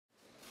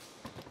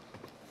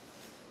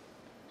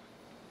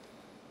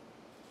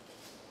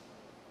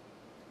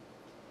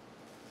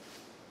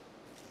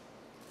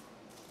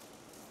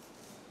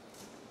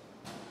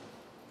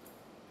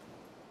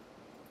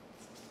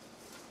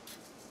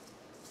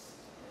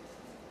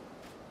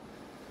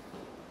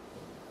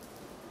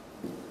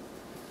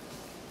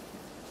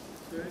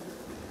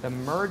The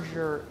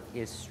merger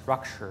is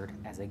structured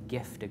as a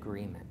gift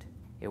agreement.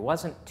 It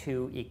wasn't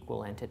two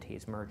equal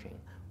entities merging.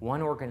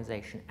 One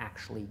organization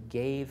actually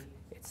gave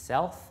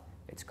itself,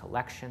 its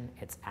collection,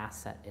 its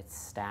asset, its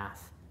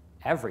staff,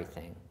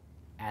 everything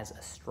as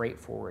a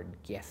straightforward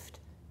gift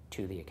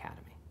to the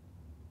Academy.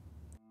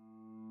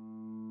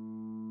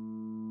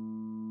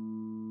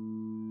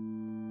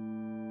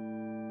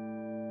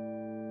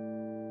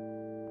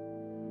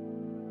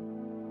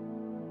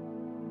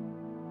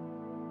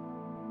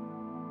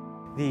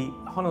 The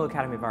Honolulu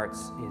Academy of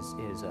Arts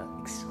is an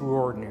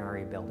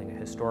extraordinary building, a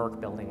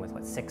historic building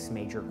with 6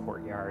 major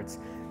courtyards,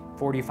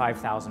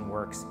 45,000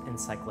 works,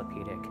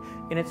 encyclopedic,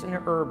 and it's an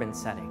urban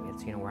setting.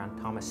 It's, we're on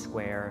Thomas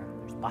Square,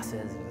 there's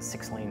buses, there's a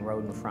 6-lane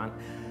road in front.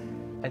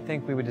 I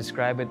think we would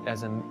describe it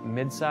as a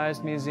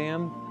mid-sized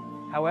museum.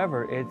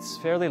 However, it's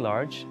fairly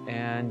large,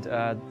 and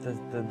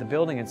the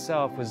building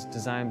itself was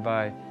designed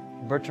by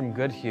Bertram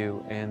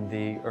Goodhue in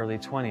the early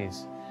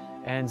 20s.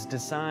 And it's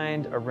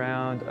designed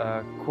around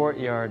a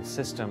courtyard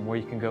system where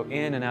you can go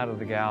in and out of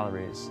the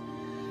galleries.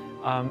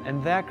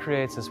 And that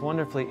creates this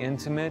wonderfully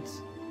intimate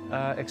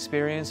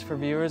experience for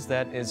viewers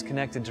that is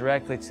connected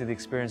directly to the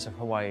experience of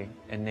Hawaii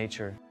and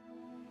nature.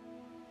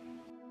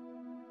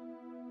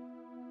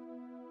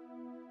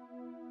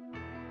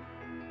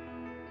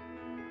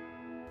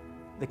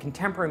 The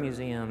Contemporary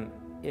Museum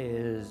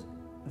is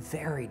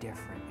very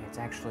different. It's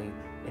actually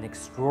an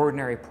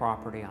extraordinary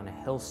property on a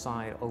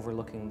hillside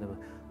overlooking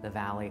the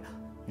valley.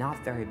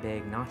 Not very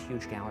big, not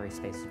huge gallery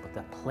spaces, but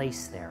the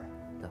place there,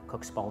 the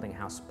Cook Spalding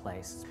House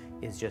place,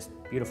 is just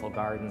beautiful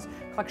gardens.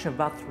 Collection of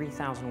about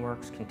 3,000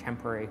 works,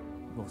 contemporary,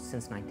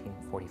 since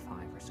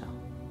 1945 or so.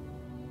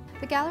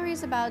 The gallery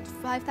is about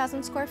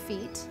 5,000 square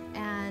feet,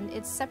 and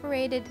it's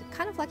separated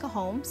kind of like a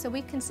home. So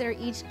we consider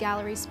each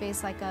gallery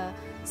space like a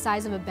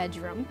size of a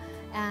bedroom.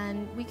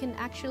 And we can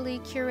actually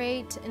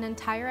curate an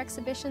entire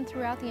exhibition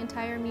throughout the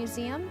entire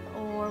museum,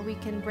 or we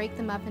can break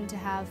them up into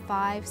have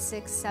 5,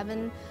 6,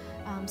 7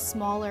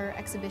 smaller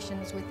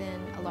exhibitions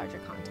within a larger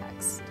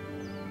context.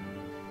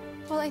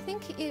 Well, I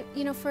think,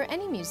 for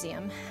any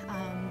museum,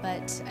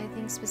 but I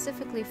think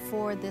specifically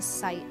for this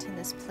site and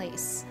this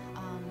place,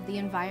 the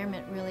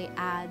environment really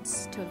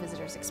adds to a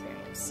visitor's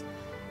experience.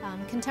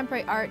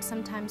 Contemporary art,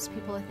 sometimes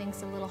people think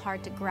is a little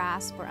hard to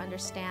grasp or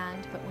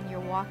understand, but when you're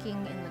walking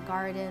in the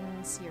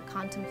gardens, you're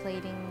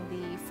contemplating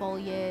the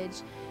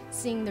foliage,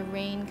 seeing the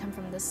rain come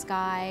from the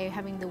sky,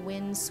 having the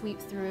wind sweep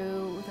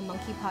through the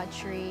monkey pod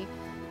tree,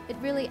 it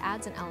really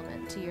adds an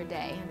element to your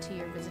day and to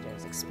your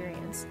visitor's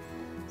experience.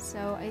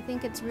 So I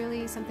think it's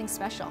really something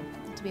special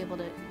to be able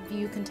to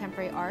view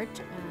contemporary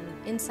art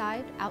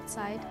inside,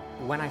 outside.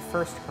 When I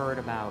first heard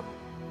about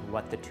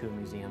what the two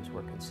museums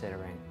were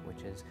considering,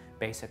 which is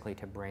basically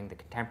to bring the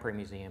Contemporary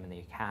Museum and the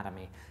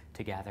Academy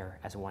together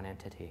as one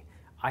entity,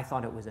 I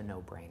thought it was a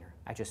no-brainer.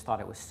 I just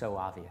thought it was so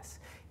obvious.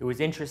 It was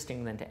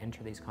interesting then to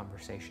enter these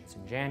conversations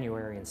in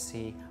January and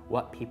see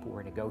what people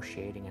were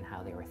negotiating and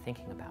how they were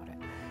thinking about it.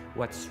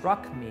 What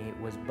struck me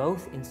was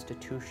both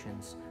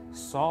institutions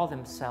saw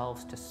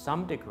themselves to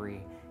some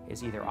degree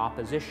as either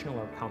oppositional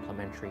or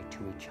complementary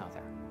to each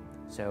other.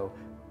 So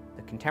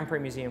the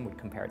Contemporary Museum would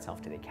compare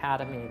itself to the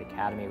Academy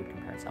would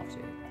compare itself to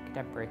the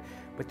Contemporary,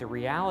 but the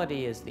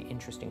reality is the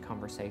interesting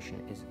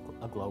conversation is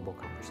a global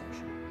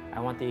conversation.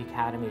 I want the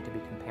Academy to be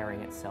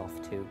comparing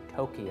itself to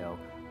Tokyo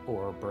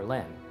or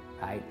Berlin,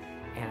 right?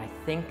 And I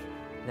think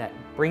that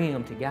bringing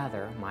them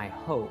together, my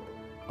hope,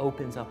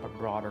 opens up a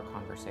broader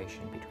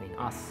conversation between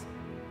us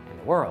and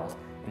the world,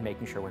 and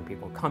making sure when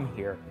people come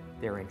here,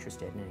 they're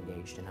interested and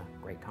engaged in a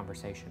great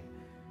conversation.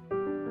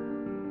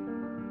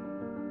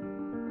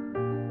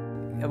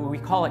 We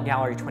call it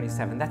Gallery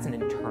 27, that's an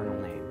internal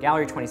name.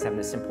 Gallery 27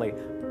 is simply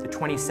the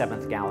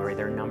 27th gallery,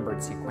 they're numbered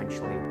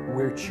sequentially.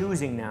 We're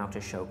choosing now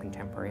to show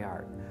contemporary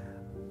art.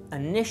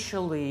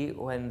 Initially,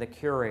 when the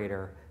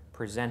curator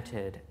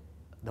presented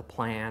the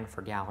plan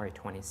for Gallery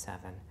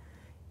 27,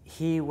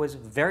 he was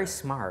very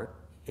smart.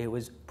 It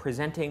was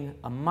presenting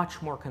a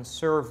much more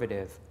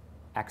conservative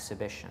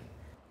exhibition.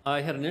 I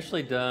had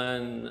initially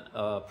done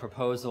a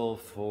proposal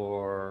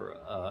for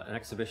an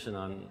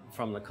exhibition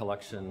from the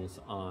collections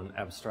on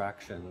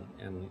abstraction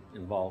and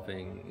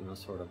involving,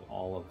 sort of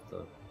all of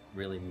the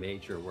really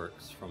major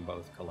works from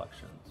both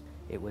collections.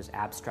 It was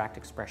abstract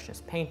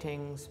expressionist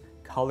paintings,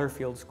 color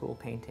field school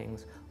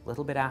paintings, a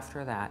little bit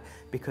after that,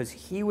 because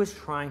he was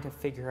trying to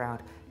figure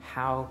out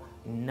how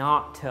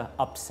not to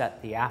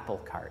upset the apple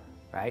cart,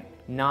 right?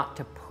 Not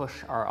to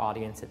push our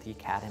audience at the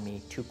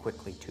Academy too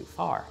quickly, too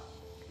far.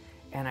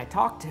 And I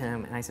talked to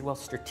him and I said, well,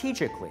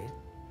 strategically,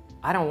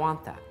 I don't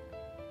want that.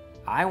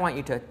 I want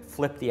you to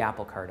flip the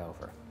apple cart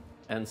over.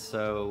 And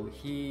so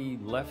he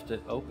left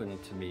it open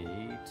to me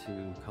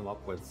to come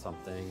up with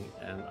something,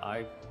 and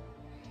I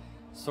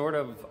sort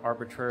of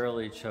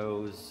arbitrarily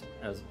chose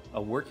as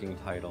a working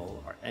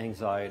title,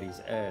 Anxiety's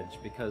Edge,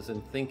 because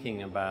in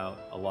thinking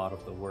about a lot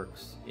of the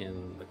works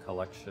in the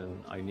collection,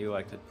 I knew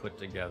I could put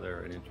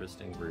together an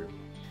interesting group.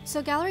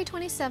 So Gallery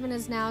 27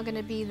 is now going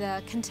to be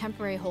the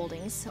contemporary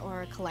holdings,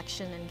 or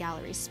collection and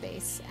gallery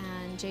space,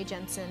 and Jay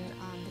Jensen,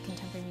 the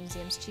Contemporary Museum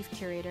Museum's chief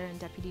curator and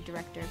deputy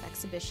director of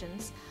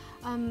exhibitions,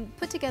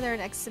 put together an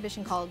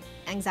exhibition called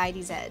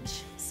Anxiety's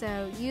Edge.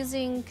 So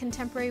using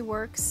contemporary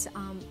works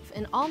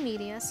in all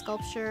media,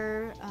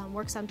 sculpture,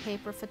 works on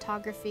paper,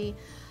 photography,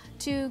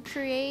 to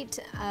create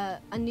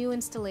a new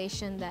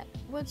installation that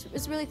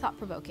was really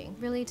thought-provoking,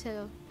 really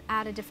to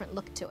add a different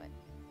look to it.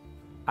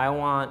 I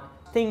want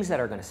things that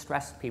are going to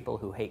stress people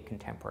who hate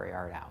contemporary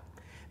art out.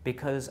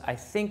 Because I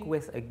think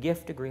with a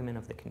gift agreement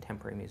of the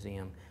Contemporary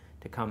Museum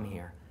to come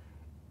here,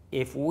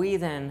 if we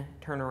then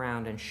turn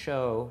around and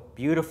show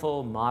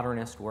beautiful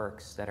modernist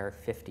works that are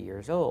 50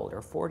 years old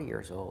or 40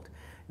 years old,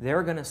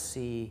 they're going to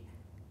see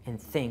and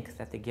think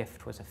that the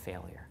gift was a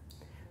failure.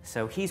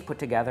 So he's put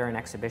together an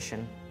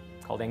exhibition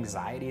called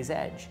Anxiety's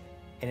Edge,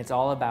 and it's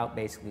all about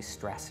basically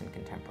stress in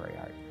contemporary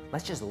art.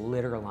 Let's just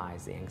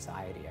literalize the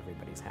anxiety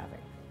everybody's having.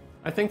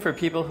 I think for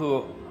people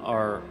who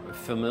are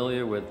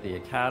familiar with the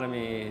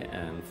Academy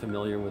and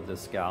familiar with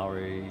this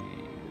gallery,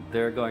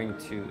 they're going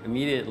to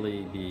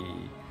immediately be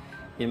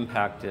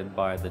impacted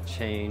by the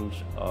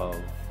change of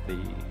the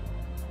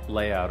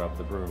layout of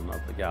the room,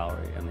 of the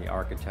gallery, and the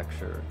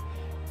architecture.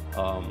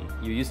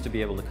 You used to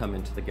be able to come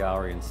into the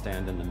gallery and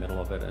stand in the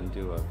middle of it and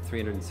do a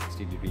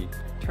 360-degree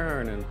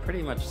turn and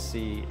pretty much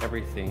see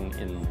everything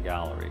in the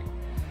gallery.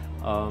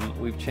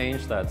 We've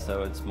changed that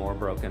so it's more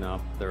broken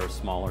up. There are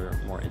smaller,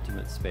 more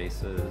intimate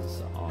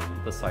spaces.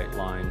 The sight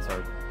lines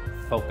are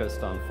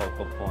focused on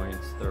focal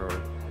points. There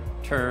are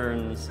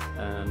turns,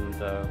 and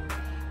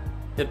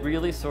it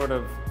really sort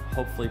of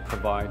hopefully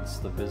provides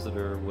the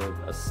visitor with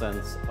a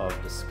sense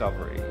of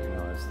discovery, you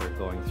know, as they're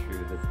going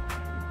through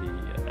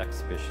the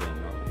exhibition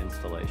or the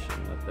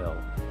installation, that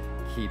they'll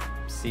keep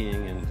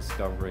seeing and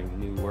discovering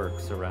new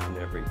works around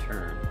every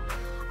turn.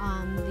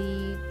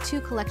 The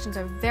two collections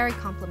are very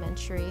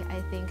complementary.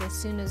 I think as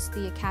soon as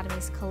the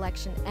Academy's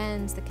collection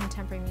ends, the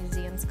Contemporary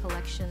Museum's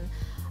collection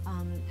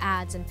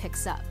adds and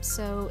picks up.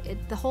 So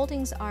the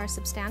holdings are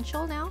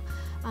substantial now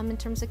in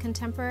terms of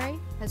contemporary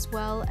as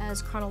well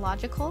as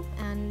chronological,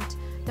 and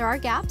there are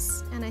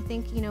gaps, and I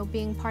think, you know,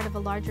 being part of a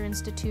larger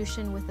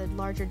institution with a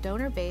larger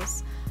donor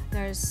base,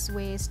 there's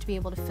ways to be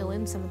able to fill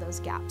in some of those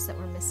gaps that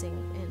were missing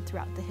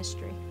throughout the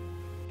history.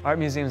 Art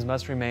museums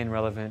must remain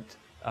relevant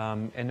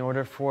in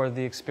order for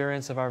the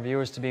experience of our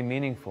viewers to be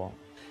meaningful.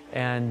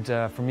 And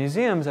for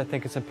museums, I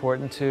think it's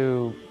important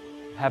to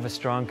have a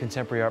strong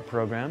contemporary art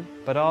program,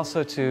 but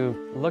also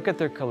to look at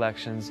their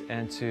collections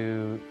and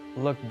to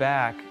look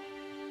back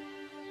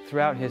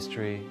throughout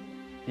history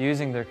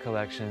using their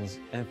collections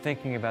and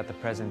thinking about the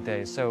present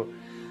day. So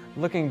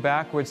looking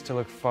backwards to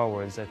look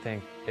forwards, I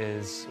think,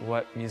 is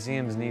what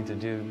museums need to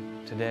do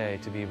today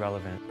to be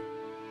relevant.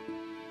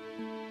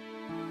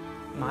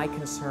 My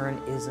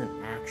concern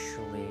isn't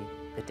actually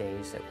the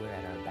days that we're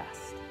at our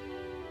best.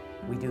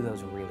 We do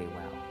those really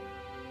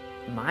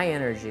well. My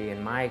energy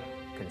and my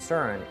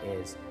concern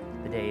is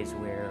the days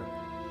where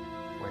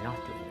we're not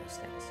doing those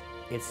things.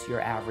 It's your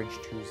average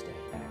Tuesday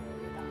that I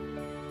worry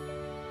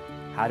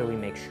about. How do we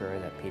make sure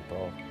that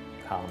people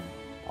come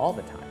all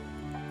the time?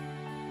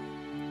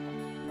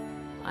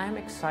 I'm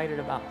excited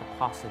about the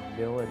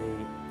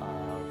possibility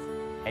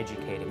of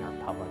educating our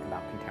public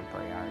about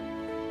contemporary art,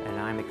 and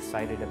I'm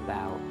excited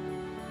about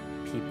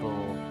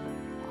people,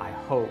 I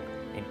hope,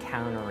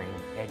 encountering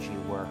edgy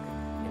work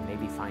and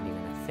maybe finding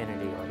an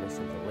affinity or at least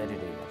a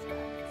validity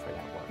for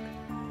that work.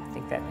 I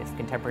think that if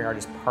contemporary art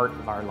is part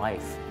of our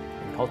life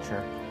and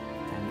culture,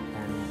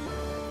 then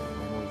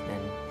we've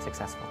been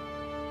successful.